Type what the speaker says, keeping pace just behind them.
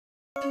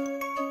We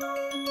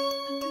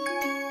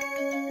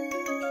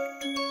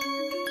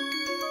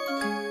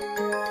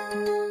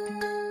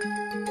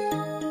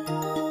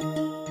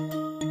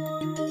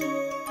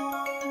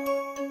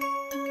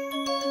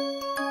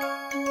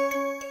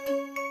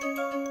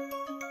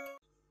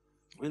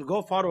will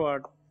go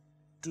forward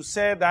to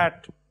say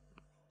that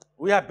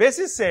we have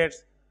basis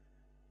sets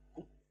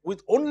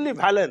with only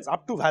valence,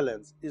 up to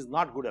valence is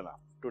not good enough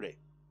today.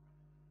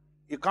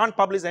 You can't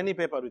publish any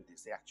paper with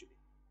this actually.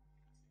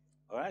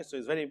 Alright, so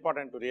it's very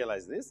important to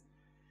realize this.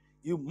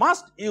 You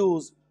must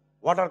use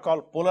what are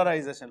called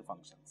polarization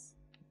functions.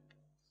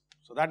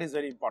 So that is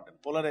very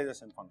important,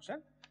 polarization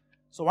function.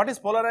 So what is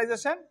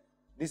polarization?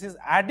 This is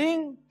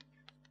adding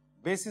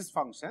basis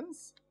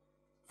functions,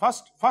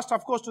 first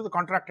of course to the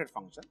contracted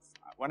functions.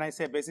 When I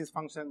say basis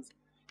functions,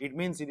 it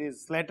means it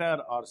is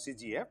Slater or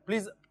CGF.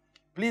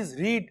 Please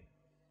read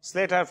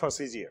Slater for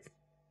CGF,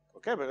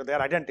 okay, because they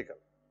are identical,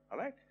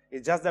 alright.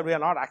 It's just that we are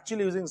not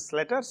actually using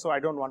Slater, so I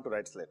don't want to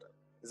write Slater.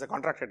 It's a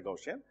contracted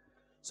Gaussian.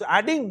 So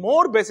adding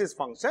more basis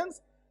functions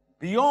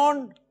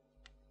beyond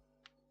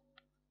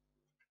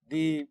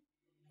the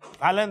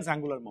valence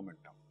angular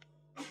momentum.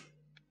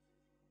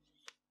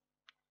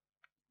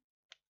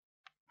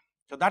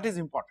 So that is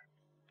important.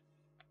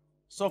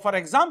 So for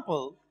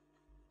example,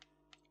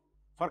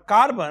 for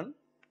carbon,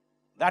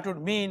 that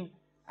would mean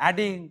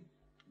adding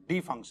D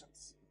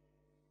functions,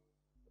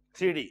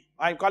 3D.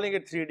 I am calling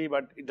it 3D,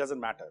 but it does not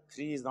matter.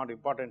 3 is not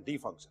important, D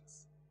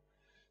functions.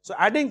 So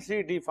adding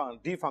 3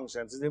 D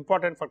functions is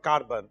important for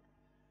carbon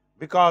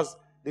because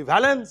the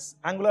valence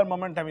angular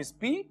momentum is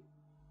P,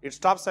 it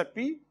stops at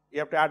P, you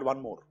have to add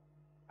one more,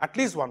 at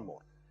least one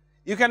more.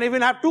 You can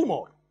even have two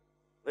more.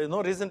 There is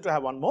no reason to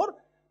have one more.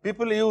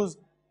 People use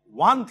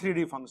 1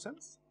 3D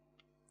functions,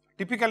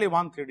 typically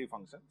 1 3D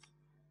functions,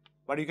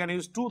 but you can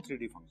use 2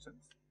 3D functions.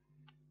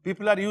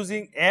 People are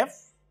using F,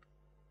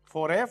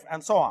 4F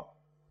and so on.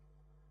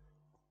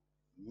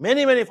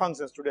 Many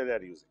functions today they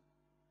are using.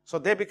 So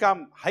they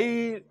become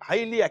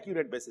highly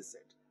accurate basis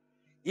set.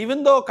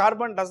 Even though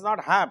carbon does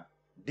not have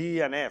D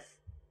and F,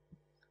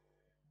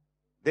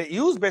 they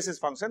use basis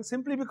functions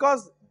simply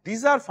because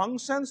these are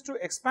functions to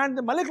expand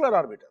the molecular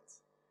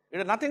orbitals. It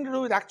has nothing to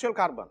do with actual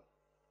carbon.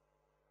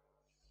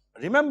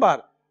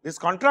 Remember, this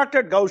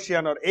contracted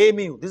Gaussian or A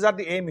mu, these are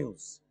the A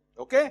mu's,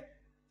 okay.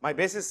 My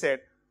basis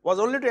set was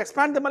only to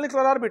expand the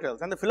molecular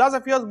orbitals and the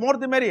philosophy was more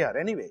the merrier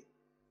anyway.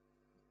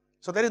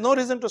 So there is no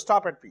reason to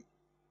stop at P,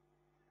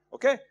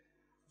 okay.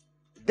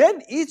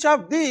 Then each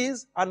of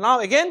these are now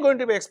again going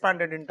to be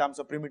expanded in terms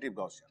of primitive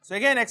Gaussian. So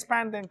again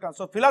expand in terms,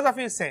 so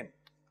philosophy is same.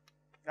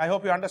 I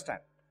hope you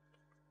understand.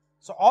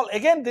 So all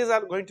again these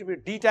are going to be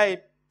D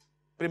type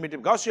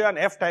primitive Gaussian,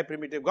 F type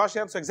primitive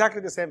Gaussian, so exactly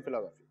the same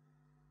philosophy.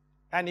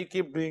 And you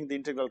keep doing the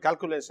integral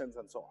calculations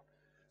and so on.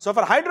 So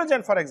for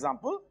hydrogen, for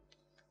example,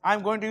 I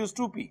am going to use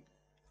 2p,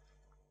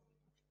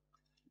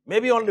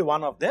 maybe only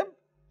one of them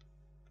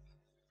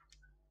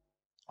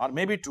or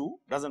maybe two,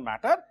 does not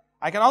matter.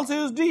 I can also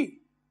use D,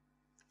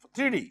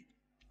 3D,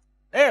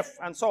 F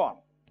and so on,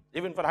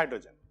 even for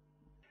hydrogen.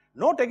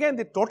 Note again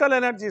the total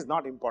energy is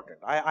not important.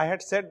 I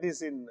had said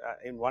this in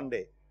one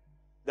day.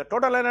 The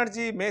total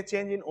energy may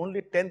change in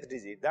only 10th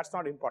digit, that is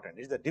not important,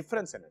 it is the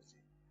difference energy.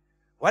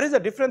 What is the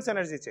difference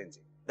energy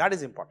changing? That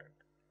is important.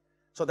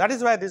 So that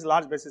is why these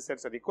large basis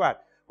sets are required.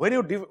 When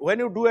you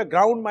do a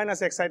ground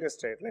minus excited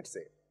state, let us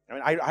say, I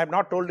mean I have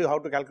not told you how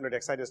to calculate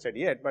excited state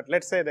yet, but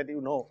let us say that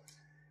you know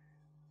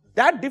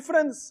that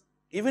difference,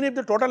 even if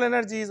the total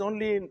energy is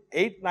only in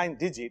 8-9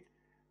 digit,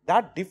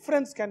 that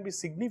difference can be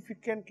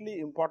significantly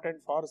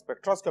important for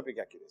spectroscopic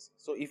accuracy.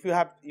 So if you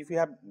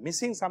have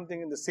missing something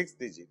in the 6th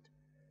digit,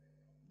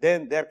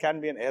 then there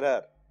can be an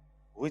error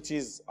which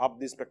is of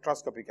the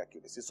spectroscopic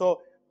accuracy.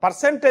 So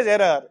percentage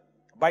error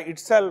by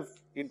itself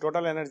in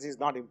total energy is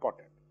not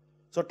important.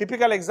 So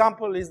typical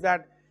example is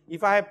that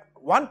if I have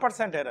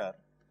 1% error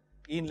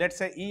in let us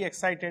say E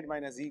excited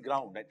minus E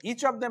ground and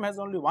each of them has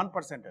only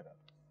 1% error,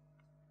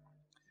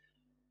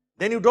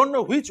 then you do not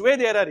know which way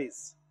the error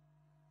is.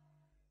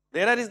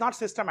 The error is not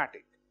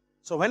systematic.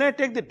 So when I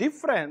take the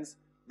difference,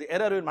 the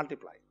error will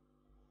multiply.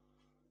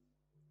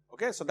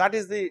 Okay, so that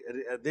is the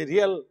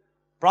real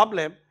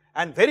problem,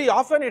 and very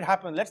often it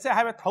happens. Let us say I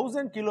have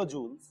 1000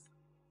 kilojoules,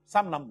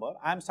 some number,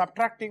 I am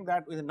subtracting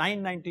that with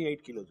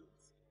 998 kilojoules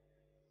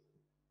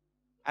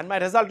and my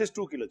result is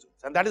 2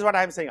 kilojoules, and that is what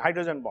I am saying,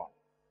 hydrogen bond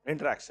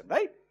interaction,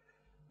 right.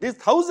 This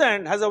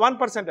 1000 has a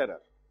 1% error,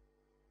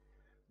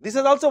 this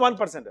is also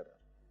 1% error.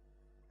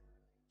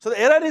 So the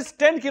error is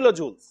 10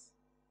 kilojoules,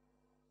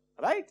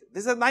 right.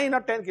 This is 9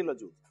 or 10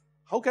 kilojoules.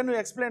 How can you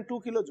explain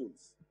 2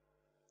 kilojoules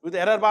with the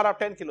error bar of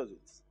 10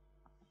 kilojoules,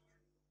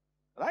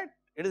 right?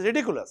 It is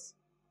ridiculous.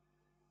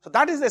 So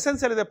that is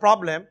essentially the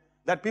problem,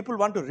 that people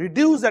want to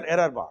reduce that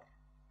error bar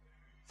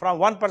from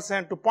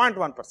 1% to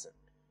 0.1%.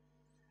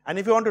 And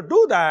if you want to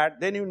do that,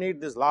 then you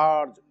need this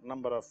large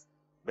number of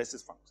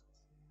basis functions.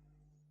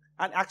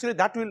 And actually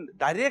that will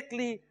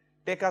directly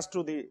take us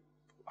to the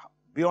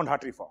beyond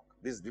Hartree-Fock,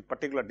 this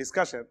particular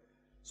discussion,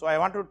 So I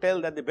want to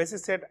tell that the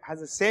basis set has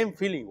the same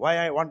feeling why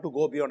I want to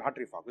go beyond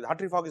Hartree Fock. Because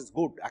Hartree Fock is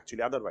good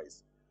actually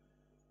otherwise.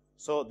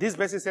 So these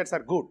basis sets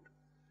are good,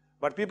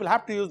 but people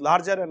have to use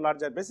larger and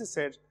larger basis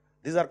sets.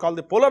 These are called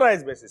the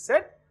polarized basis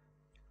set.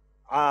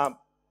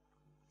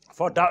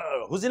 For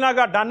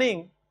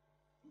Husinaga-Dunning,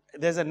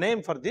 there is a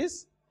name for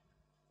this.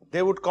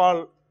 They would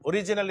call,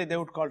 originally they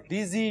would call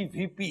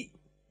DZVP.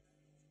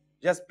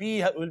 Just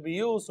P will be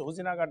used, so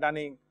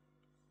Husinaga-Dunning.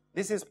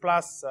 This is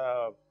plus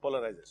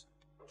polarization.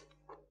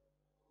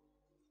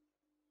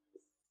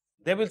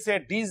 They will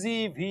say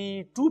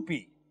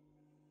DZV2P,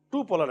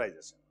 2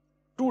 polarization,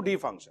 2D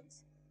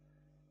functions.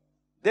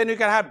 Then you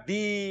can have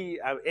D,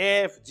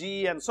 F,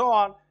 G and so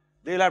on.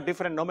 They will have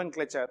different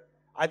nomenclature.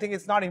 I think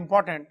it's not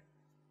important.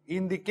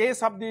 In the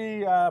case of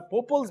the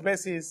Poppel's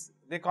basis,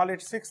 they call it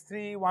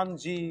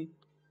 631G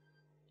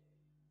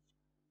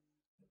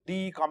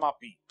D comma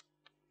P.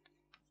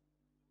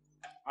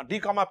 D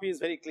comma P is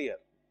very clear.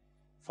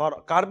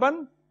 For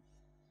carbon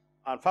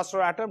and first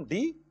row atom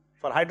D,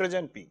 for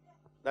hydrogen P.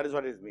 That is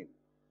what it means.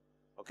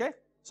 Okay?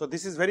 So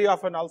this is very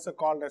often also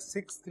called as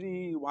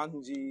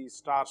 631G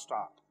star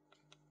star.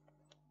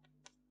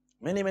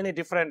 Many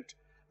different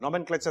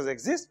nomenclatures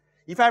exist.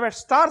 If I have a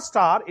star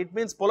star, it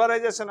means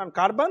polarization on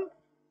carbon,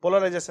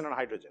 polarization on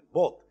hydrogen,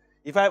 both.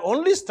 If I have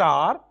only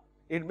star,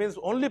 it means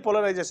only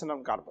polarization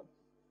on carbon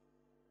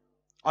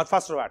or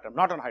first row atom,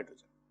 not on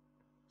hydrogen.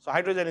 So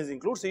hydrogen is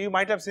included. So you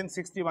might have seen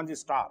 61G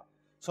star.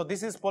 So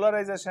this is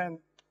polarization,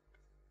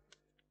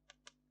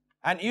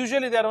 and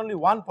usually there are only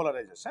one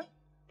polarization,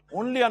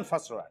 only on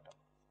first row atom.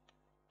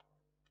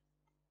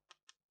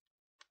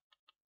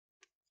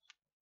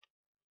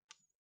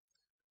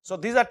 So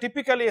these are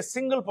typically a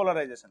single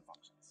polarization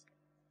functions.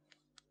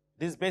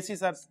 These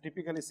bases are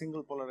typically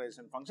single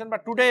polarization function,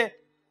 but today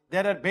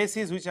there are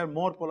bases which are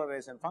more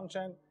polarization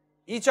function.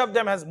 Each of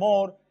them has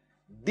more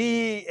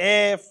D,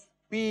 F,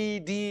 P,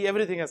 D,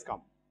 everything has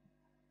come.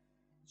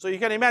 So you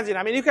can imagine,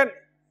 I mean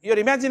your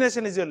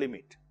imagination is your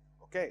limit,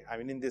 okay, I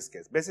mean in this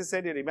case, basis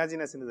said your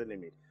imagination is the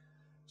limit.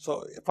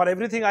 So for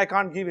everything I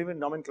can't give even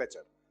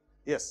nomenclature.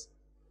 Yes?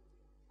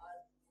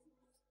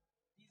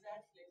 These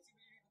add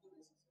flexibility to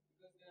the basis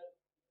because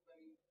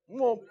they are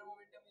More, angular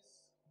momentum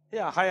is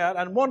yeah, higher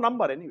and more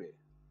number anyway.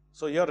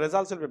 So your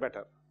results will be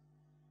better.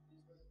 you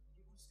could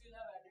still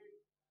have added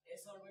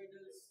s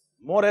orbitals,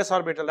 More s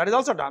orbital, that is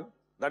also done.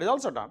 That is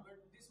also done. but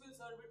this will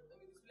serve it. I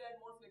mean, this will add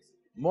more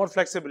flexibility. More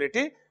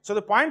flexibility. So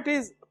the point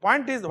is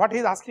what he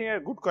is asking a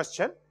good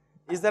question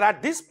is that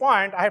at this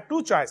point I have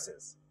two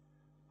choices.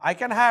 I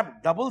can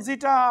have double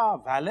zeta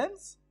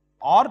valence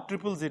or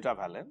triple zeta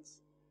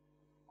valence,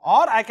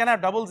 or I can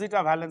have double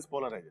zeta valence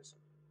polarization.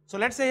 So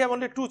let's say you have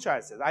only two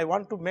choices. I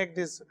want to make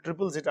this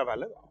triple zeta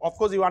valence. Of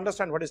course, you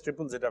understand what is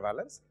triple zeta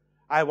valence.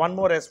 I have one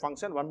more S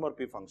function, one more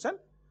P function,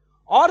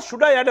 or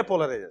should I add a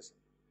polarization?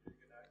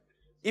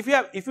 If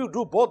you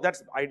do both,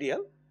 that's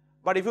ideal.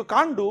 But if you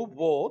can't do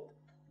both,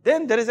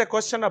 then there is a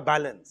question of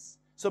balance.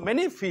 So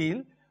many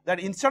feel that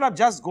instead of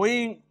just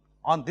going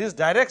on this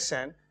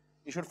direction,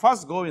 you should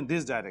first go in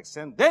this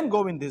direction, then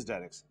go in this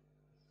direction.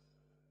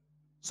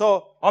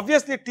 So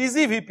obviously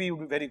TZVP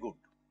would be very good.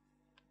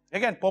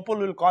 Again, Poppel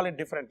will call it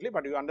differently,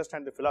 but you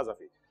understand the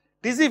philosophy.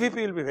 TZVP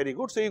will be very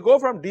good. So you go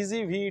from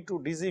DZV to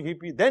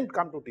DZVP, then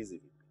come to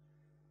TZVP.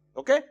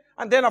 Okay?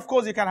 And then of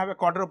course you can have a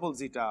quadruple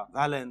zeta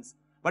valence.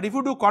 But if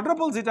you do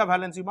quadruple zeta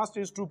valence, you must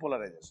use two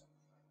polarization.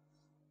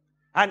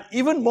 And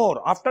even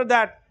more, after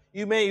that,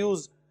 you may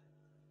use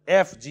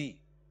FG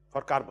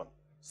for carbon,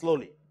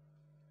 slowly.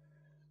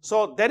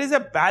 So there is a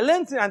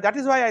balance, and that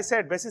is why I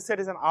said basis set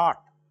is an art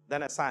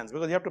than a science,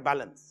 because you have to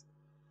balance.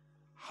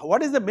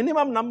 What is the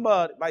minimum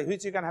number by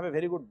which you can have a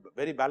very good,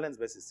 very balanced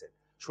basis set?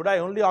 Should I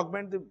only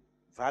augment the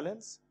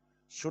valence?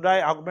 Should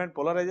I augment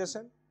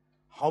polarization?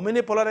 How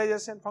many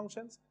polarization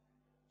functions?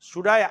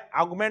 Should I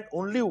augment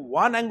only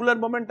one angular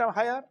momentum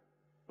higher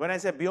when I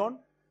say beyond?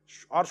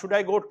 Or should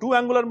I go two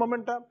angular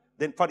momentum?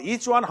 Then for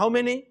each one, how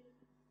many?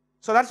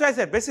 So that's why I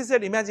said basis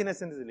set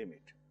imagination is the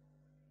limit.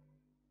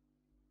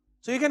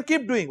 So you can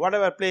keep doing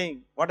whatever,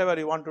 playing whatever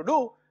you want to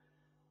do,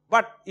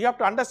 but you have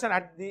to understand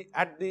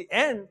at the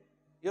end,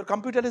 your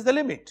computer is the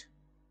limit.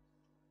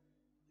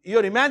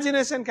 Your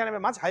imagination can have a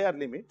much higher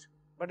limit,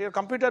 but your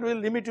computer will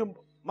limit you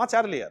much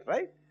earlier,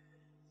 right?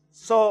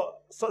 So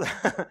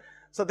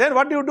then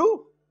what do?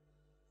 You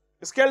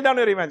scale down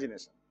your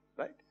imagination,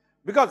 right?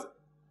 Because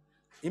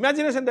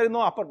imagination, there is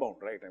no upper bound,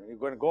 right? I mean, you're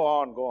going to go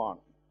on.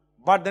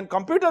 But then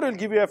computer will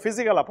give you a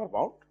physical upper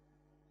bound.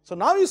 So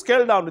now you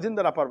scale down within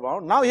the upper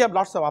bound. Now you have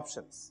lots of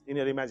options in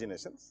your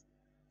imaginations.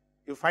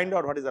 You find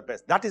out what is the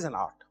best. That is an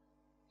art.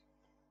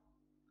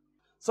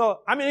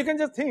 So, I mean, you can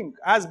just think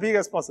as big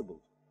as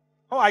possible.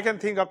 Oh, I can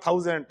think of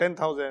 1,000,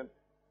 10,000.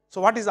 So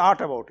what is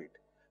art about it?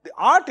 The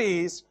art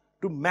is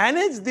to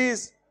manage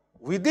this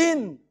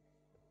within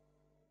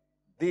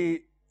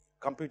the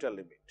computer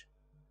limit.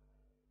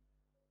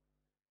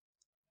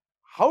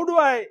 How do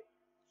I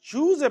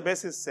choose a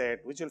basis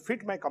set which will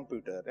fit my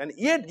computer and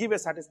yet give a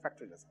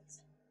satisfactory results?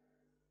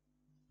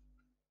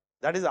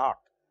 That is art.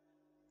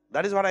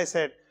 That is what I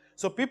said.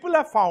 So people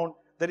have found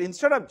that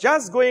instead of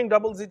just going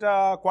double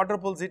zeta,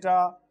 quadruple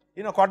zeta,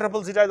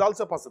 quadruple zeta is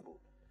also possible.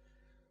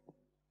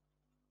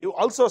 You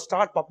also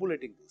start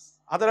populating this.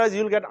 Otherwise,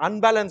 you will get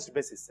unbalanced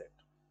basis set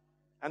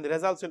and the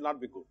results will not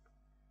be good.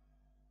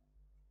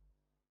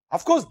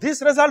 Of course,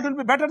 this result will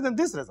be better than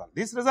this result.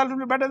 This result will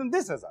be better than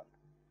this result.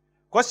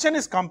 Question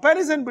is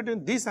comparison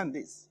between this and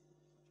this.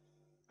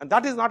 And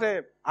that is not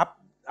a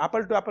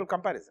apple to apple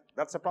comparison.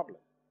 That's a problem.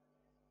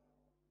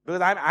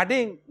 Because I am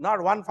adding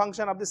not one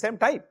function of the same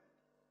type.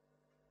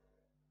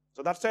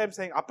 So that's why I am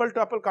saying apple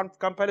to apple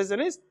comparison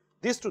is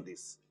this to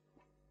this,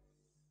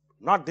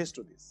 not this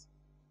to this.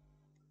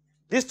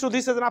 This to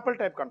this is an apple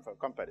type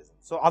comparison.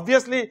 So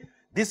obviously,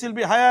 this will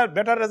be higher,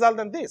 better result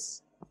than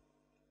this.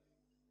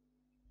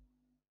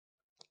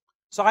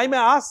 So I may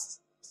ask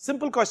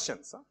simple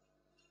questions.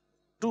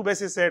 Two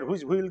basis set, who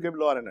will give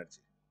lower energy?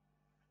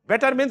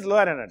 Better means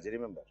lower energy,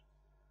 remember.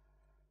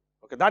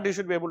 Okay, that you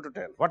should be able to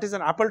tell. What is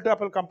an apple to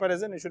apple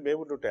comparison? You should be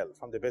able to tell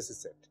from the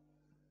basis set.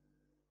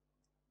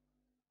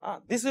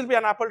 This will be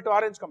an apple to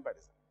orange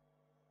comparison.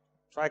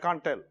 So I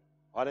can't tell.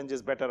 Orange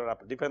is better or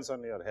apple. Depends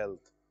on your health.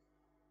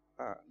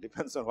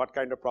 Depends on what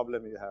kind of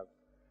problem you have.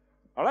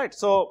 Alright,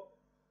 so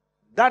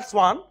that's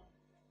one.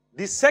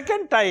 The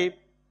second type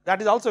that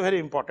is also very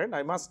important,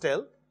 I must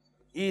tell,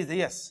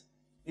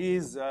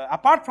 is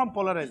apart from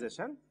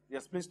polarization.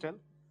 Yes, please tell.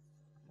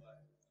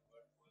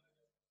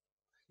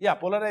 Yeah,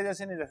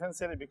 polarization is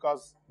essentially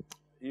because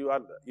you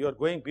are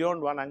going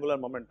beyond one angular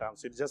momentum,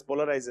 so it just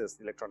polarizes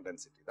the electron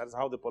density. That is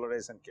how the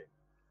polarization came.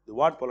 The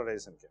word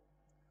polarization came.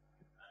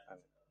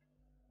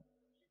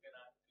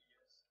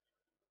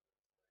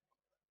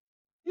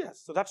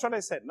 Yes, so that's what I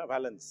said, no,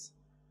 valence.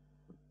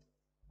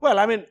 Well,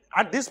 I mean,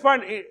 at this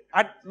point,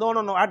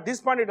 at this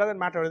point it doesn't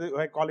matter whether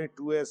I call it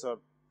 2s or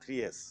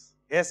 3s.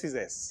 S is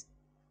S,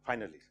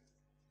 finally.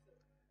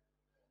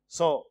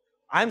 So,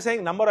 I am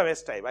saying number of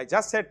S type. I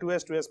just said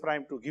 2s, 2s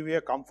prime to give you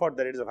a comfort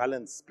that it is a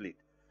valence split.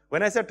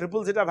 When I said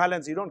triple zeta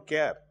valence, you don't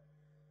care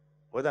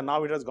whether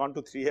now it has gone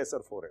to 3s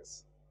or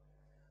 4s.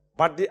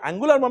 But the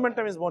angular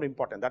momentum is more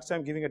important. That's why I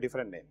am giving a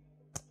different name.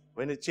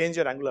 When you change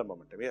your angular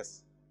momentum,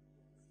 yes.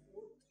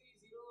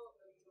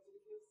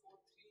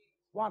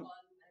 1.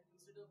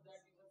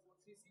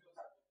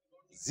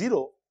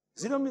 0.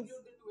 0 means,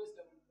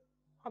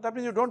 that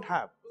means you don't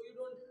have.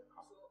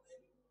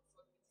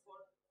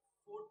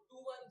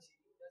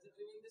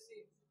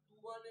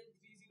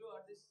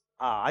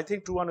 I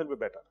think 2, 1 will be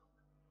better.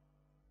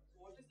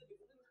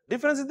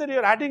 Difference is that you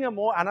are adding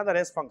another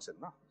S function.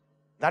 No?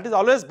 That is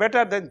always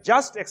better than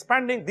just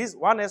expanding this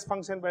one S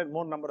function by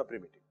more number of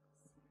primitives.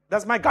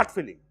 That's my gut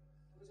feeling.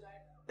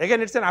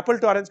 Again, it's an apple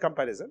to orange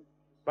comparison,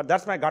 but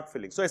that's my gut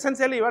feeling. So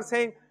essentially, you are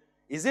saying,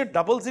 is it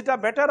double zeta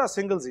better or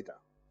single zeta?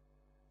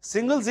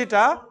 Single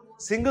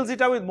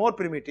zeta with more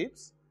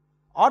primitives,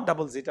 or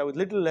double zeta with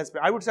little less.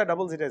 I would say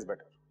double zeta is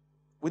better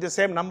with the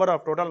same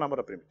total number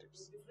of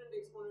primitives.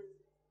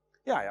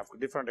 Yeah, I have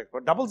different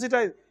exponent. Double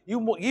zeta,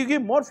 you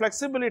give more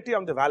flexibility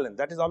on the valence.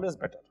 That is always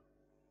better.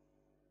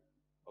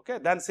 Okay,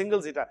 than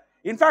single zeta.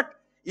 In fact,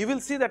 you will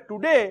see that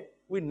today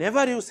we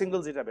never use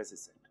single zeta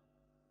basis set.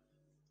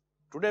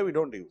 Today we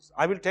don't use.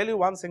 I will tell you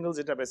one single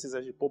zeta basis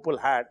set Popol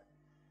had,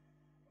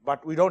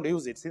 but we don't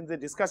use it. Since the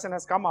discussion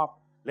has come up,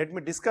 let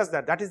me discuss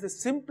that. That is the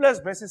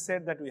simplest basis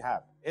set that we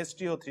have,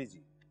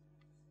 STO3G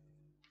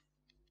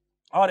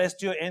or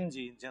STO-NG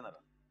in general.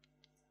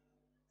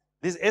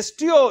 This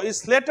STO is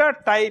Slater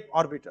type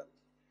orbital.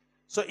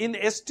 So in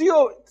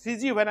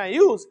STO3G when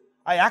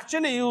I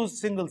actually use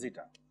single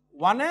zeta.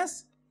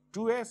 1s,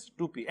 2s,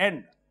 2p,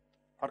 end.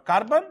 For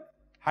carbon,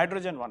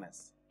 hydrogen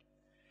 1s.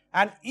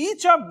 And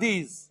each of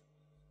these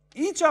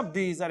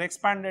are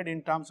expanded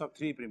in terms of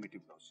 3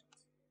 primitive Gaussians.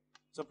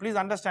 So please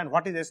understand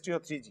what is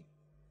STO3G.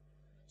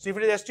 So if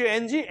it is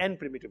STO-NG, n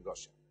primitive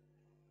Gaussian.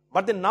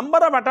 But the number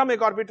of atomic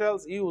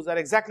orbitals used are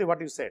exactly what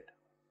you said,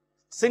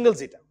 single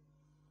zeta.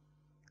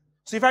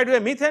 So if I do a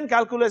methane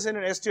calculation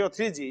in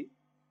STO3G,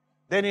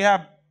 then you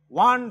have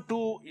 1,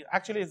 2,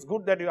 actually it's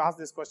good that you asked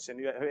this question.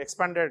 You have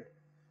expanded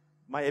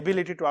my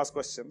ability to ask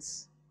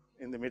questions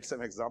in the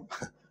midterm exam.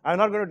 I am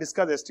not going to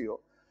discuss STO.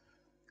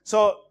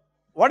 So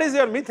what is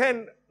your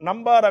methane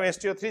number of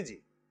STO3G?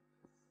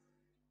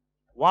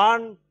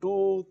 1,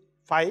 2,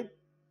 5,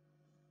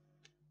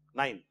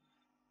 9,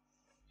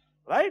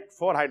 right?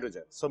 4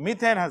 hydrogen. So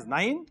methane has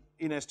 9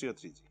 in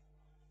STO3G.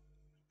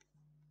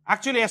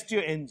 Actually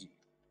STO-NG.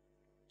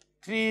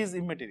 3 is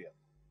immaterial.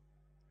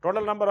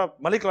 Total number of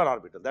molecular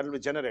orbitals that will be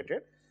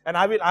generated, and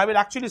I will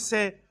actually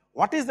say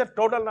what is the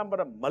total number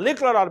of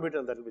molecular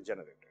orbitals that will be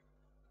generated.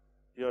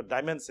 Your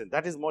dimension,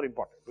 that is more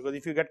important, because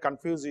if you get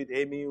confused with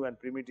A mu and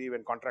primitive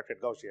and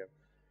contracted Gaussian,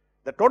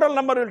 the total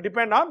number will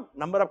depend on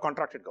number of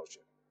contracted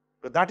Gaussian.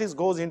 So that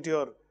goes into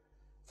your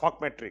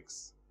Fock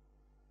matrix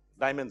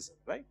dimension,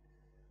 right?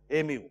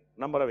 A mu,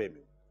 number of A mu,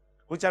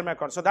 which are my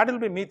so that will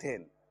be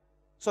methane.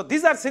 So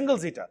these are single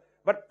zeta.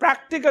 But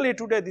practically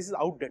today this is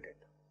outdated.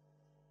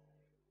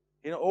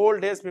 In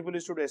old days people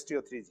used to do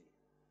STO3G.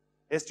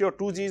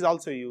 STO2G is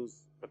also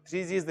used, but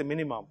 3G is the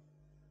minimum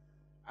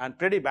and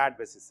pretty bad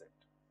basis set.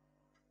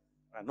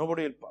 And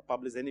nobody will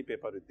publish any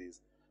paper with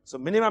this. So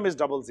minimum is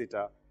double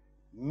zeta.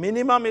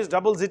 Minimum is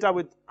double zeta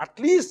with at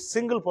least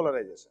single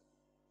polarization.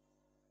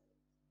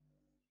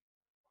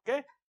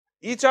 Okay?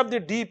 Each of the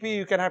dp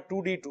you can have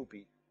 2d,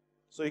 2p.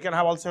 So you can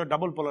have also a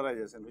double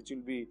polarization, which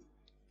will be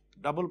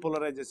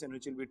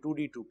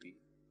 2d, 2p.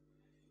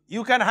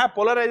 You can have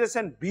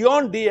polarization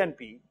beyond d and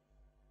p,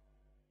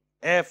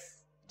 f,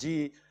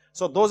 g.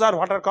 So those are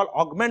what are called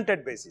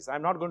augmented bases. I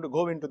am not going to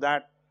go into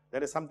that.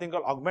 There is something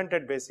called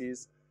augmented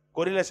bases,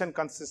 correlation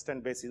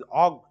consistent bases,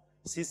 aug,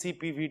 cc,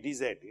 pv,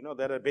 dz. You know,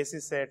 there are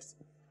basis sets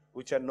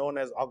which are known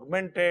as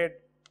augmented,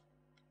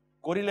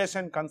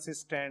 correlation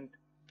consistent,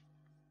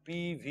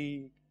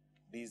 pv,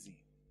 dz.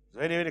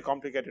 Very, very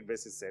complicated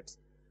basis sets,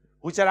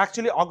 which are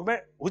actually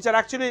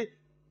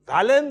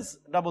valence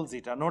double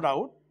zeta, no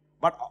doubt,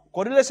 but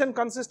correlation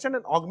consistent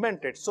and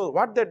augmented. So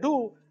what they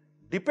do,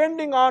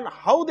 depending on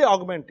how they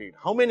augment it,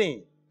 how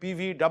many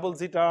PV, double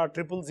zeta,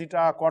 triple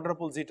zeta,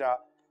 quadruple zeta,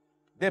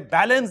 they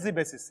balance the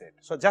basis set.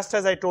 So just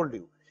as I told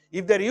you,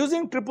 if they are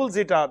using triple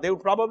zeta, they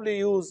would probably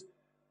use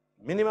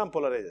minimum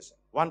polarization,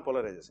 one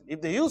polarization.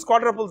 If they use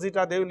quadruple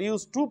zeta, they will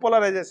use two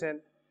polarization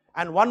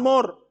and one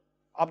more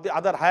of the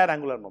other higher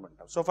angular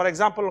momentum. So for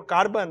example,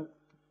 carbon,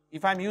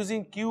 if I am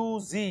using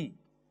QZ,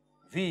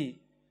 V,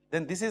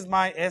 then this is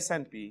my S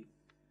and P,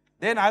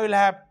 then I will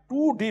have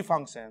two D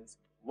functions,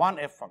 one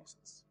F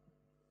functions.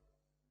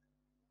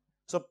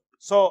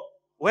 So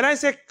when I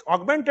say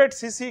augmented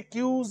CC,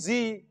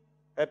 QZ,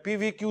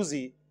 PV,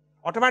 QZ,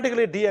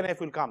 automatically D and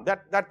F will come.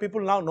 That people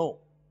now know.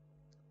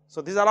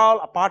 So these are all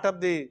a part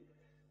of the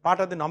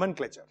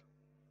nomenclature.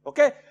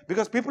 Okay?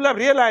 Because people have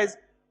realized,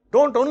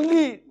 don't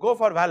only go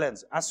for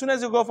valence. As soon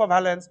as you go for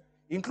valence,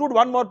 include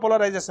one more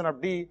polarization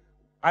of D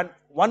and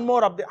one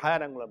more of the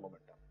higher angular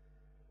momentum.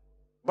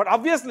 But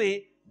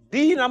obviously,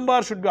 D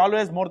number should be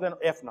always more than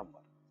F number.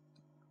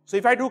 So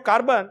if I do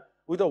carbon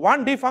with a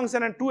 1 D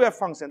function and 2 F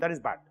function, that is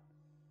bad.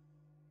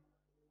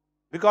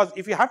 Because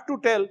if you have to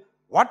tell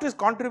what is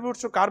contributes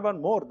to carbon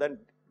more than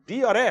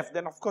D or F,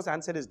 then of course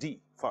answer is D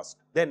first,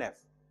 then F.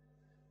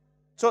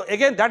 So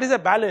again, that is a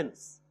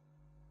balance.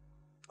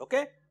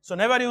 Okay? So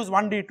never use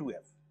 1D,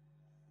 2F.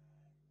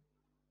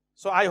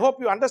 So I hope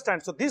you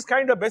understand. So these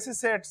kind of basis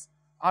sets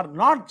are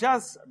not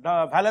just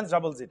the valence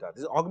double zeta.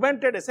 This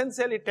augmented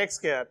essentially takes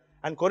care,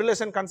 and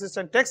correlation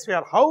consistent takes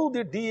care how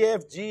the D,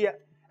 F, G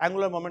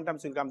angular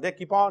momentums will come. They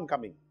keep on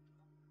coming.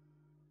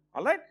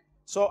 Alright.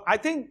 So I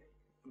think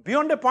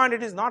beyond a point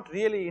it is not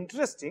really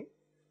interesting,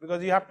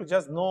 because you have to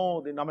just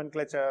know the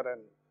nomenclature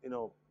and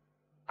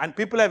and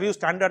people have used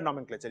standard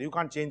nomenclature. You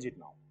can't change it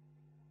now.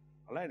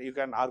 Alright. You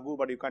can argue,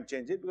 but you can't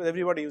change it because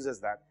everybody uses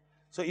that.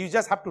 So you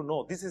just have to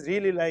know. This is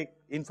really like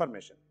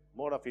information,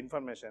 more of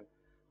information.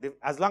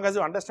 As long as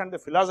you understand the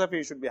philosophy,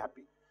 you should be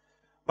happy.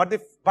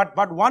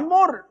 But one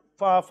more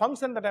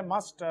function that I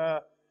must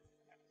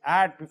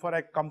add before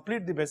I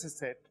complete the basis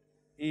set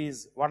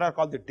is what are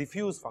called the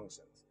diffuse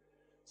functions.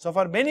 So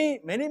for many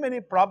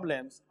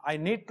problems, I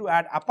need to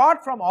add,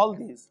 apart from all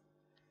these,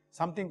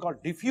 something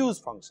called diffuse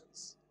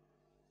functions.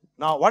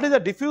 Now, what is a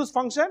diffuse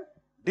function?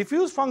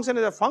 Diffuse function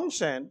is a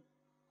function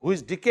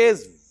which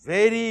decays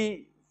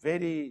very,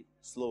 very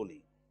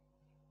slowly.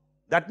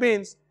 That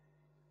means,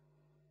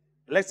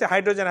 let's say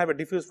hydrogen have a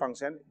diffuse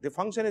function. The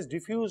function is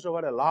diffused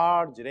over a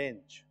large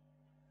range.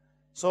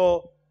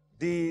 So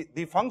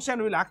the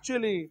function will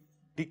actually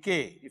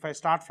decay. If I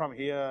start from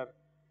here,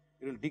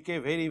 it will decay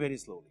very, very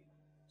slowly.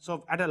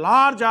 So at a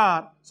large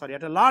R,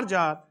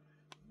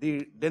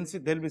 the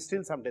density, there will be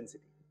still some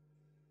density.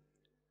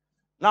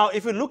 Now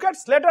if you look at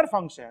Slater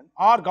function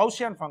or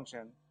Gaussian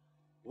function,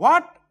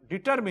 what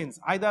determines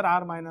either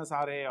R minus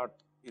RA or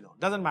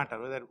doesn't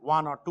matter whether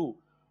 1 or 2,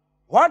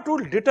 what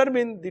will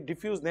determine the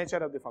diffuse nature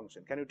of the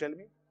function? Can you tell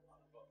me?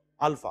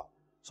 Alpha.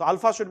 So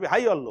alpha should be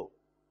high or low?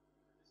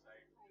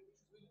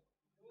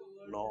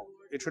 No,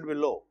 it should be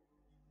low.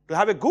 To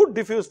have a good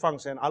diffuse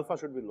function, alpha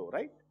should be low,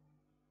 right?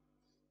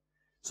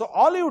 So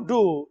all you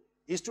do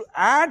is to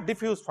add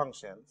diffuse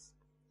functions,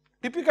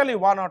 typically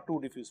 1 or 2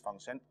 diffuse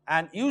function,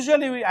 and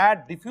usually we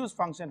add diffuse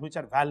functions which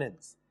are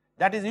valence.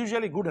 That is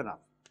usually good enough.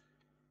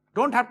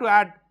 Don't have to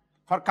add,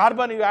 for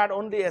carbon you add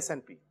only S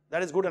and P.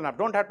 That is good enough.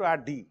 Don't have to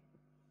add D.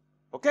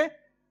 Okay?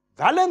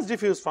 Valence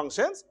diffuse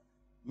functions,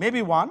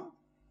 maybe 1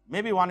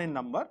 in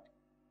number.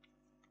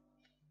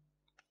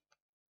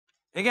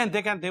 Again,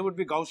 they would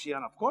be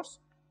Gaussian, of course,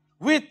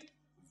 with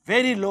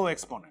very low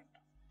exponent.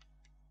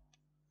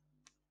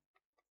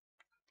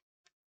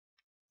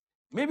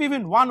 Maybe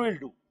even 1 will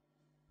do.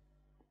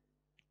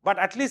 But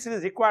at least it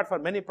is required for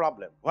many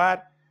problems,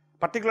 where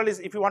particularly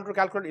if you want to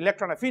calculate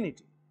electron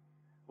affinity,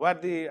 where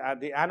the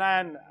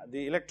anion,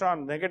 the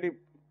electron negative,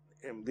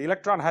 the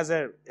electron has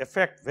a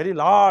effect very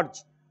large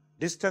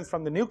distance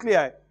from the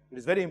nuclei. It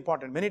is very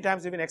important. Many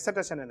times even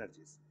excitation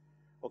energies.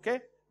 Okay?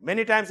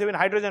 Many times even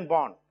hydrogen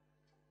bond,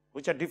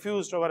 which are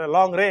diffused over a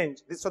long range.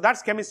 So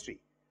that's chemistry.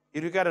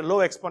 You require a low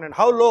exponent.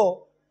 How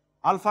low?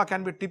 Alpha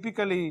can be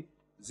typically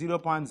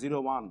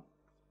 0.01,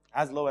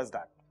 as low as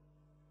that.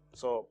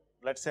 So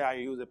let's say I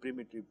use a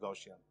primitive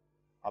Gaussian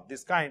of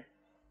this kind.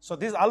 So,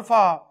 this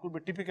alpha could be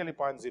typically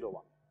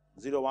 0.01,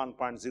 0.01,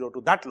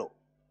 0.02, that low.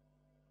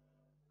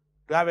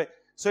 To have a,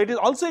 so it is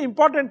also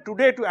important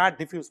today to add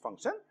diffuse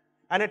function,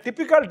 and a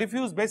typical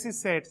diffuse basis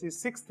set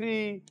is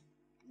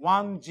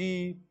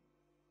 631G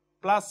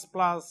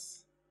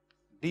plus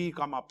D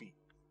comma P.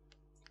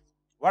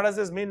 What does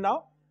this mean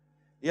now?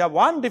 You have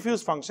one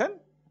diffuse function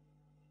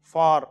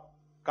for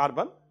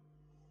carbon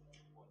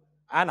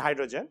and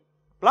hydrogen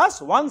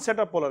plus one set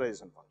of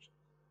polarization function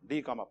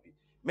D comma P.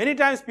 Many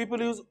times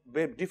people use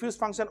diffuse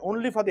function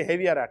only for the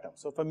heavier atoms.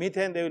 So, for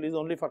methane they will use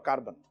only for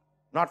carbon,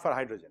 not for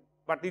hydrogen.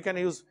 But you can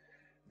use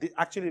the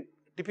actually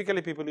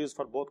typically people use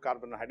for both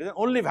carbon and hydrogen,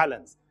 only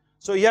valence.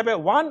 So, you have a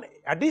one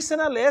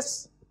additional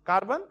S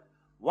carbon,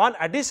 one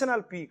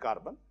additional P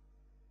carbon,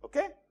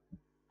 okay,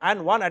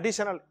 and one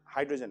additional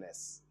hydrogen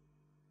S,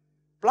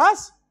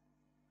 plus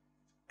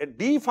a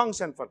D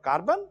function for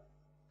carbon,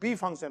 P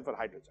function for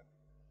hydrogen.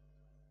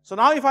 So,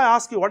 now if I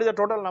ask you what is the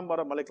total number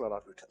of molecular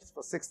orbitals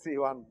for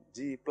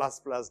 631G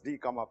plus D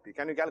comma P,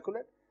 can you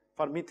calculate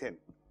for methane?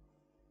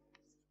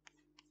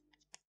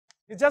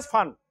 It is just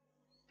fun.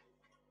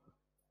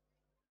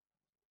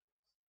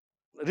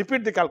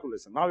 Repeat the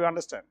calculation, now you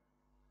understand.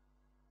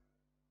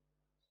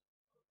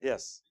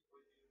 Yes.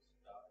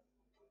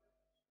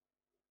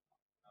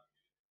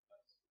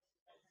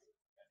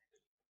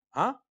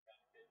 Huh?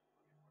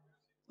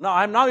 Now,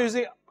 I am now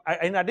using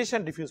in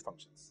addition diffuse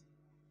functions.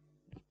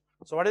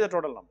 So, what is the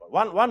total number?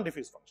 One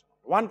diffuse function,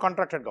 one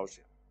contracted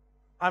Gaussian.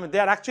 I mean, they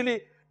are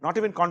actually not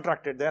even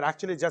contracted, they are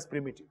actually just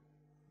primitive.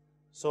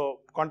 So,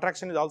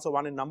 contraction is also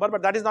one in number,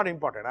 but that is not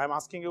important. I am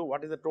asking you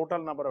what is the total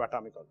number of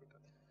atomic orbitals.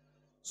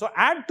 So,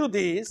 add to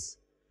this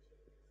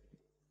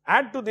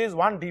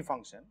one D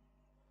function,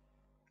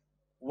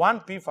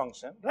 one P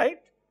function,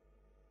 right?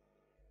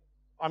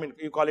 I mean,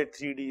 you call it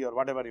 3D or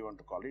whatever you want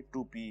to call it,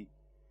 2P,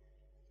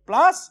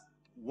 plus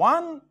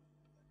one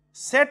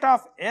set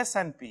of S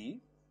and P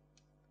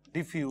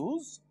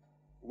diffuse,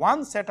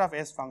 one set of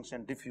S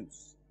function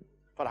diffuse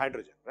for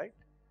hydrogen, right?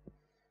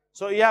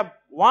 So, you have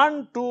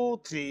 1,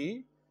 2,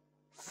 3,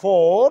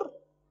 4,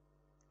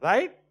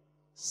 right,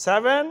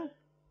 7,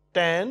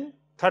 10,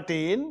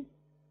 13,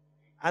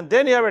 and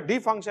then you have a D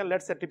function,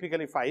 let us say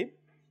typically 5,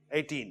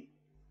 18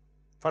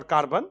 for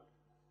carbon.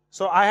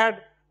 So, I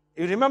had,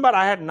 you remember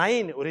I had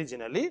 9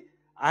 originally,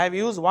 I have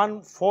used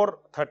 1, 4,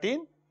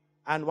 13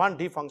 and one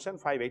D function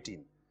 5,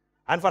 18.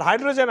 And for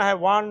hydrogen I have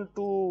 1,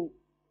 2,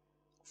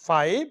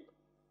 5,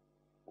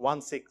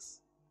 1,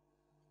 6.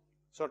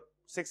 So,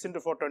 6 into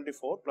 4,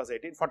 24 plus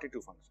 18,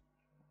 42 function.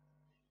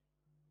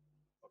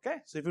 Okay.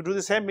 So, if you do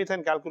the same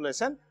methane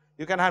calculation,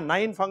 you can have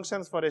 9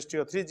 functions for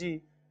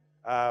H2O3G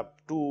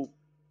to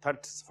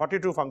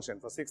 42 function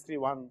for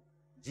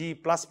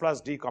 631G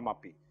plus D comma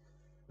P.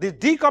 This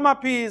D comma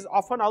P is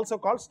often also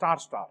called star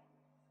star,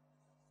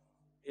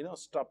 you know,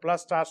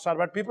 plus star star,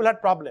 but people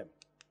had problem.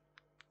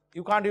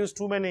 You can't use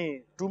too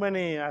many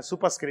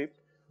superscript.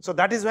 So,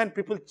 that is when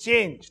people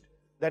changed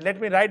that, let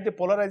me write the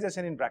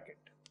polarization in bracket.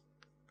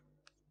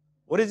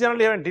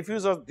 Originally when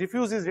diffuse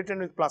is written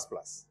with plus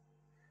plus.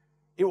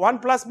 If 1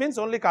 plus means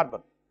only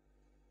carbon.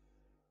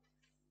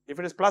 If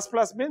it is plus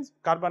plus means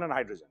carbon and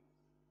hydrogen.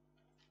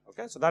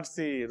 Okay, so that's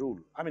the rule.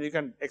 I mean, you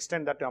can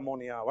extend that to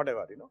ammonia,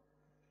 whatever, you know.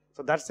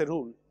 So that's the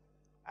rule.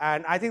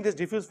 And I think these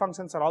diffuse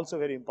functions are also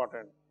very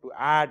important to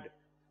add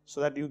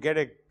so that you get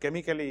a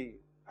chemically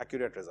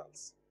accurate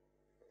results.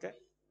 Okay.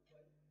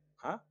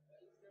 Huh?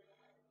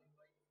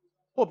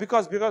 Oh,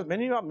 because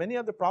many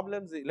of the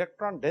problems, the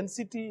electron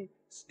density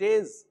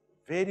stays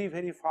very,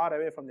 very far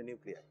away from the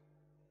nuclei.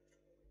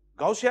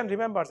 Gaussian,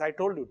 remembers, I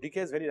told you,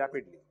 decays very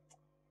rapidly.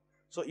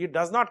 So it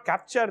does not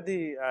capture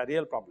the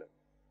real problem.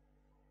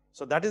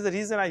 So that is the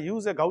reason I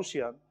use a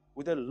Gaussian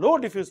with a low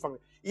diffuse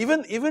function.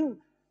 Even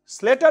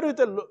Slater with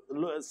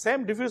a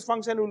same diffuse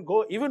function will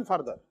go even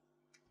further,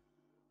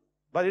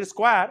 but it is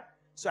square.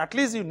 So at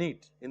least you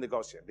need in the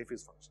Gaussian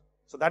diffuse function.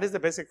 So that is the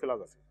basic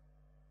philosophy.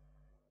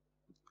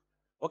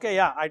 Okay,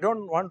 yeah, I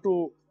don't want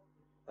to.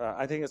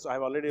 I think I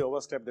have already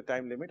overstepped the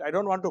time limit. I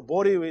don't want to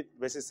bore you with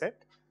basis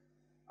set.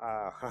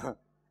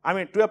 I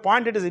mean, to a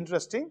point it is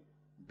interesting.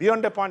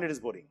 Beyond a point it is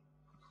boring.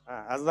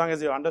 As long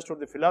as you understood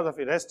the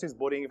philosophy, rest is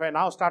boring. If I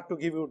now start to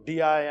give you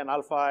di and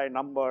alpha I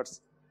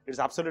numbers, it is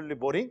absolutely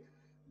boring.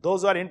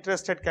 Those who are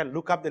interested can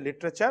look up the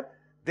literature.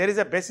 There is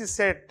a basis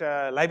set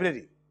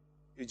library.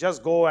 You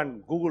just go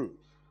and Google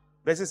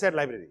basis set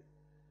library.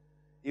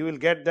 You will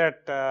get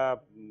that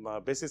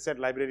basis set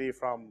library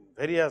from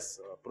various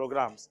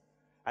programs,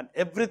 and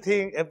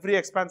everything, every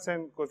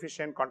expansion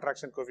coefficient,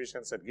 contraction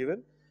coefficients are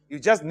given. You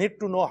just need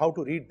to know how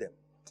to read them.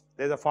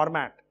 There is a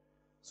format,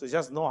 so you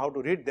just know how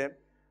to read them.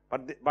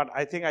 But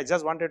I think I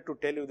just wanted to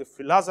tell you the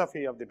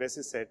philosophy of the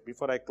basis set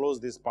before I close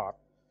this part.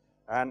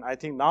 And I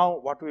think now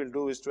what we will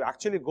do is to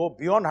actually go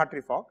beyond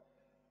Hartree-Fock.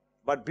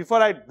 But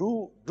before I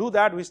do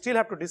that, we still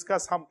have to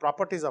discuss some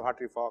properties of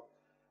Hartree-Fock.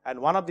 And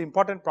one of the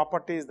important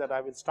properties that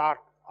I will start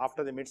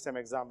after the mid-sem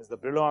exam is the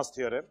Brillouin's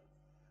theorem,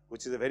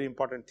 which is a very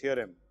important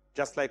theorem,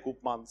 just like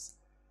Upman's,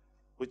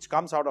 which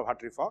comes out of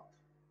Hartree-Fock,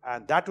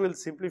 and that will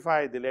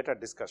simplify the later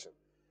discussion.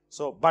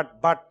 So,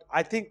 but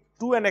I think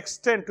to an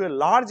extent, to a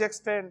large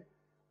extent,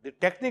 the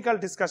technical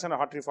discussion of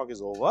Hartree fog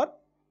is over.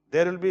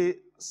 There will be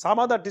some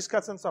other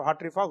discussions of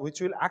Hartree fog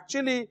which will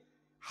actually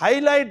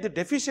highlight the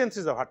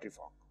deficiencies of Hartree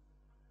fog.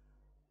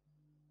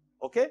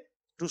 Okay,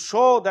 to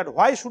show that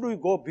why should we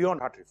go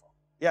beyond Hartree fog.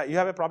 Yeah, you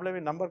have a problem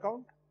in number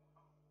count?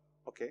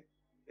 Okay,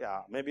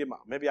 yeah, maybe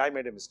I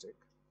made a mistake.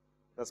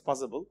 That's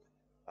possible.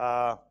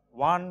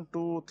 1,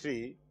 2,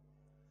 3,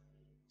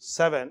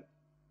 7,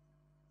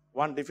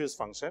 one diffuse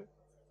function,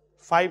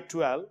 5,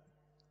 12,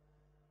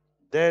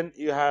 then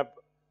you have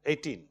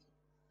 18.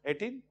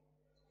 18?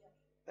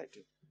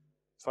 18.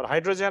 For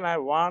hydrogen, I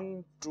have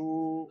 1,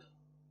 2,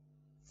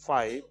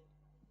 5,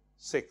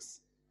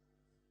 6.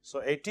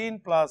 So 18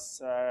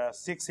 plus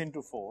 6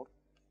 into 4,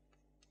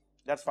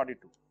 that's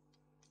 42.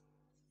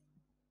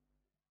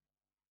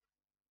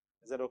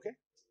 Is that okay?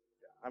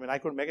 I mean, I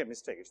could make a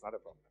mistake, it's not a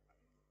problem.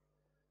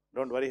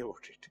 Don't worry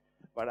about it.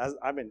 But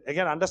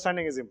again,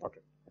 understanding is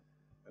important.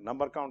 The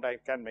number count, I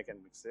can make a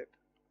mistake.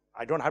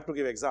 I don't have to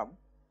give exam.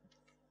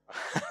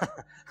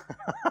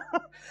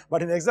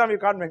 But in exam, you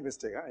can't make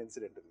mistake,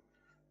 incidentally.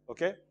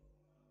 Okay?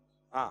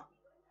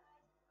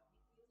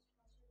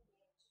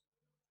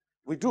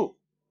 We do,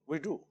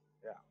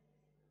 yeah.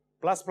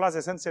 Plus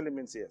essentially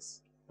means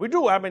yes. We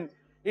do,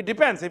 it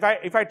depends. If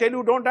I tell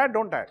you don't add,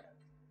 don't add.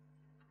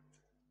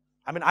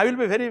 I will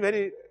be very,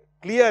 very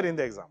clear in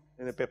the exam,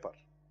 in the paper.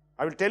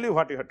 I will tell you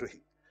what you are doing.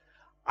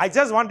 I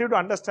just want you to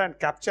understand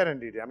capture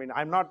and read.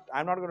 I'm not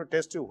going to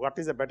test you what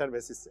is a better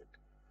basis set.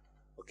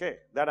 Okay,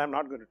 that I'm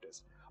not going to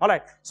test. All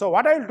right. So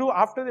what I will do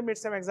after the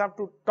midterm exam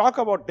to talk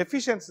about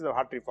deficiencies of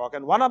Hartree fog,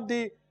 and one of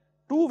the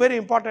two very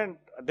important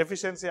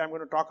deficiency I'm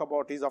going to talk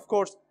about is, of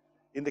course,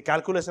 in the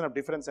calculation of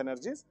difference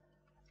energies,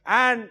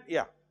 and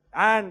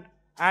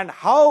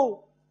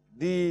how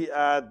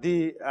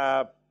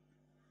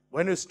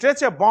when you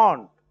stretch a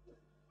bond,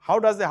 how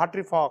does the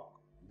Hartree fog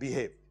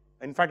behave?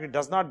 In fact, it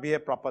does not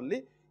behave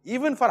properly,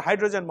 even for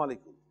hydrogen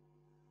molecule.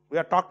 We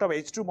have talked of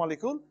H2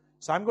 molecule,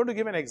 so I'm going to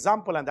give an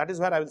example, and that is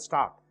where I will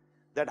start,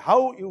 that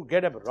how you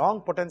get a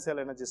wrong potential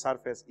energy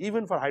surface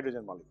even for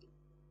hydrogen molecule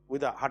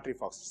with a Hartree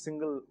fog,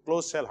 single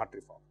closed shell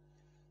Hartree fog.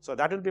 So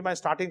that will be my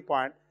starting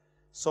point.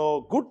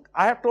 So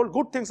I have told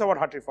good things about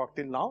Hartree fog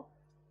till now.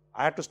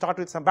 I have to start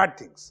with some bad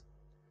things.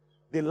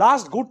 The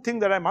last good thing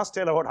that I must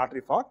tell about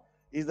Hartree fog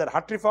is that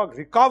Hartree fog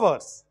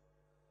recovers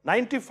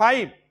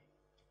 95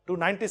 to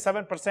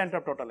 97%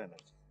 of total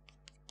energy.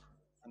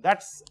 And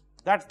that's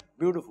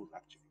beautiful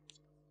actually.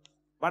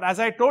 But as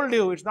I told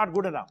you, it's not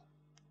good enough.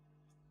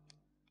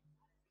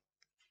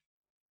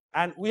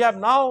 And we have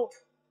now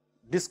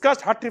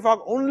discussed Hartree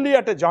fog only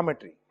at a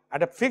geometry,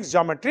 at a fixed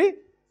geometry.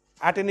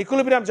 At an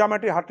equilibrium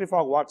geometry, Hartree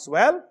fog works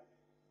well.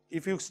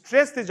 If you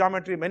stress the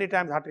geometry, many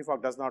times Hartree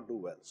fog does not do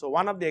well. So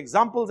one of the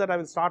examples that I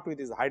will start with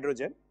is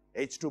hydrogen,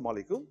 H2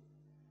 molecule.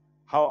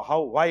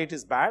 Why it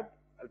is bad.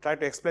 I'll try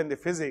to explain the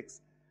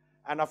physics.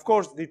 And of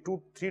course, the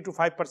 3 to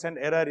 5%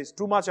 error is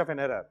too much of an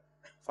error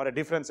for a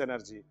difference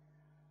energy.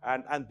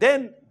 And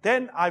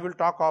then I will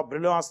talk of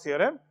Brillouin's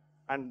theorem,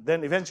 and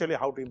then eventually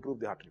how to improve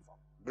the Hartree fog.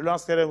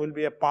 Brillouin's theorem will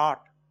be a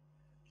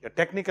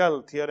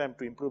technical theorem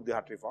to improve the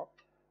Hartree fog,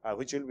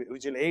 which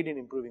will aid in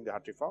improving the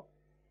Hartree fog,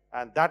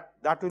 and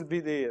that will be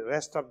the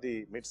rest of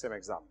the mid-sem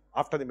exam,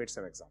 after the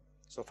mid-sem exam.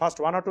 So first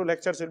 1 or 2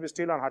 lectures will be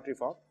still on Hartree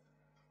fog,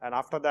 and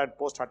after that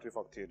post-Hartree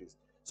fog theories.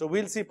 So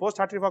we'll see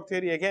post-Hartree fog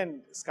theory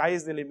again, sky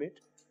is the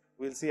limit.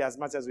 We'll see as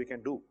much as we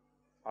can do.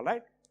 All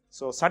right.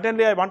 So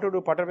suddenly I want to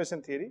do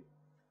perturbation theory,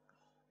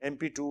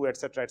 MP2,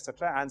 etc.,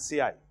 and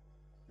CI.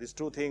 These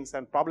two things,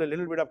 and probably a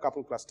little bit of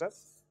couple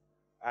clusters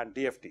and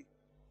DFT.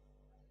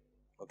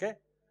 Okay.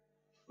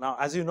 Now,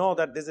 as you know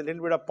that there's a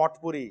little bit of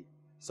potpourri.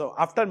 So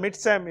after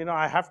mid-sem,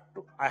 I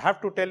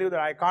have to tell you that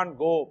I can't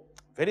go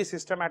very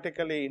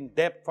systematically in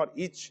depth for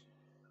each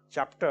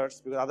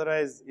chapters, because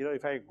otherwise,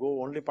 if I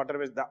go only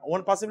perturbation, the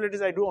one possibility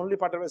is I do only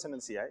perturbation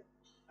and CI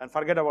and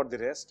forget about the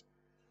rest,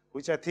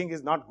 which I think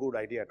is not good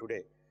idea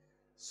today.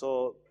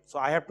 So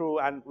I have to,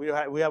 and we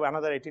have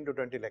another 18 to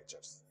 20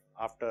 lectures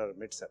after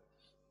mid-sem.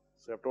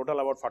 So we have total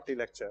about 40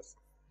 lectures.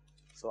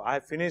 So I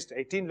have finished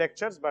 18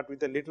 lectures, but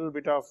with a little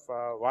bit of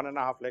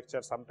 1.5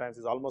 lectures, sometimes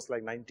it's almost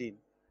like 19,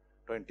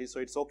 20. So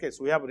it's okay.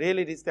 So we have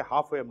really reached the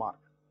halfway mark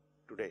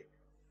today.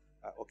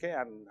 Okay,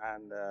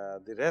 and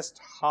the rest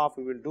half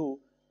we will do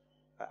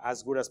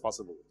as good as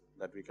possible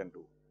that we can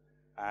do.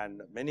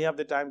 And many of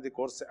the time the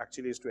course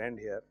actually is to end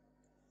here.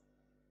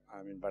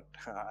 But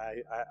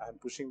I'm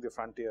pushing the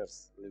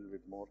frontiers a little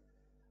bit more.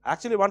 I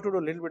actually want to do a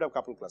little bit of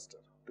couple cluster,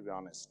 to be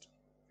honest,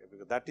 okay,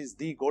 because that is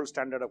the gold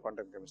standard of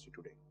quantum chemistry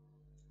today.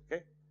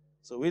 Okay,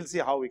 so we'll see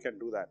how we can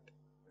do that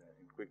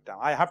in quick time.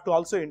 I have to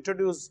also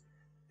introduce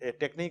a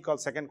technique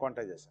called second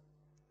quantization,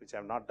 which I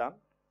have not done.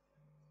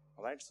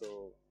 All right,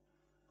 so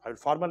I will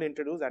formally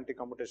introduce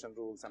anti-commutation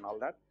rules and all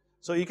that.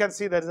 So you can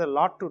see there is a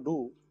lot to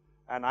do,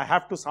 and I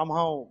have to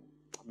somehow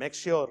make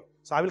sure.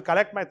 So I will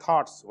collect my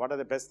thoughts. What are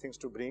the best things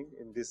to bring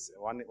in this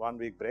one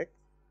week break?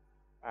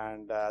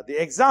 And the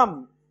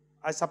exam,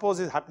 I suppose,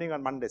 is happening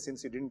on Monday,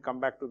 since you didn't come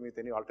back to me with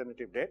any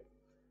alternative date.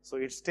 So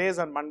it stays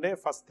on Monday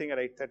first thing at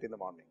 8:30 in the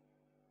morning.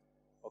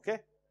 Okay,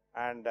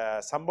 and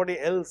somebody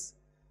else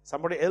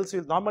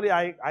will normally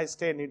I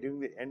stay during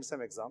the end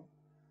sem exam,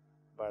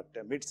 but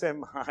mid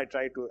sem I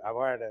try to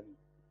avoid, and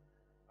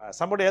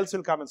somebody else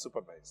will come and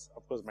supervise.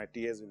 Of course, my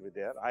TAs will be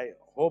there. I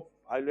hope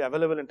I will be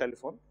available in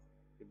telephone.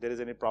 If there is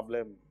any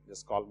problem,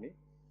 just call me.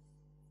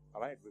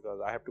 All right, because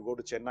I have to go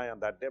to Chennai on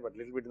that day, but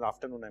little bit in the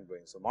afternoon I am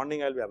going. So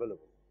morning I will be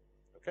available.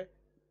 Okay,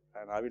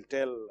 and I will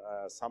tell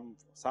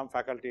some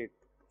faculty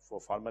for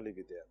formally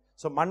be there.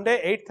 So Monday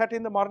 8:30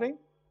 in the morning,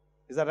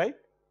 is that right?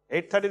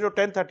 8:30 to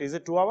 10:30. Is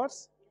it 2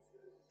 hours?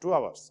 2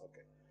 hours.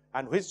 Okay.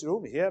 And which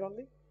room? Here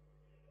only?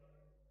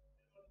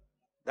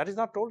 That is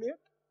not told yet.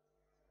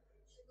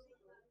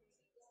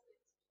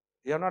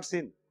 You have not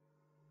seen.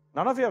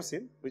 None of you have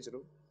seen which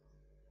room.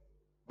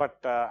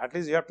 But at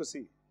least you have to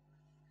see.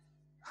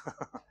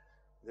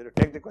 You have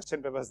to take the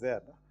question papers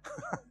there. No?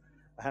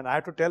 And I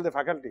have to tell the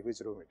faculty which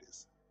room it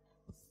is.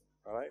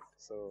 All right.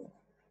 So,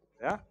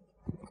 yeah.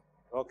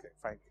 Okay,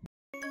 fine.